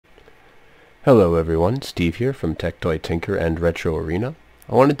Hello everyone, Steve here from Tech Toy Tinker and Retro Arena.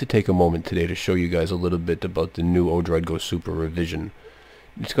 I wanted to take a moment today to show you guys a little bit about the new Odroid Go Super revision.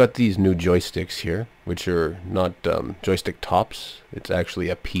 It's got these new joysticks here, which are not joystick tops. It's actually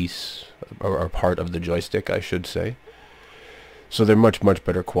a piece, or part of the joystick I should say. So they're much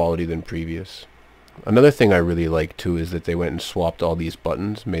better quality than previous. Another thing I really like too is that they went and swapped all these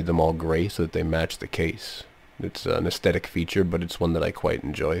buttons, made them all gray so that they match the case. It's an aesthetic feature, but it's one that I quite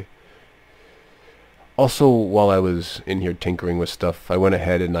enjoy. Also, while I was in here tinkering with stuff, I went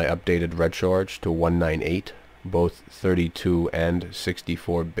ahead and I updated RetroArch to 198, both 32 and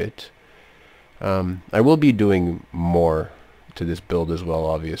 64-bit. I will be doing more to this build as well,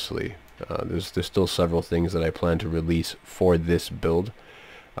 obviously. There's still several things that I plan to release for this build.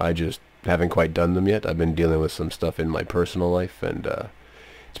 I just haven't quite done them yet. I've been dealing with some stuff in my personal life, and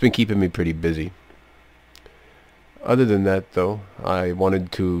it's been keeping me pretty busy. Other than that, though, I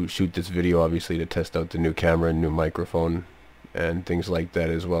wanted to shoot this video obviously to test out the new camera and new microphone and things like that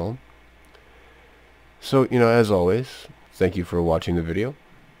as well. So, as always, thank you for watching the video.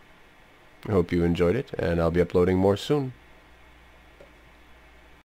 I hope you enjoyed it, and I'll be uploading more soon.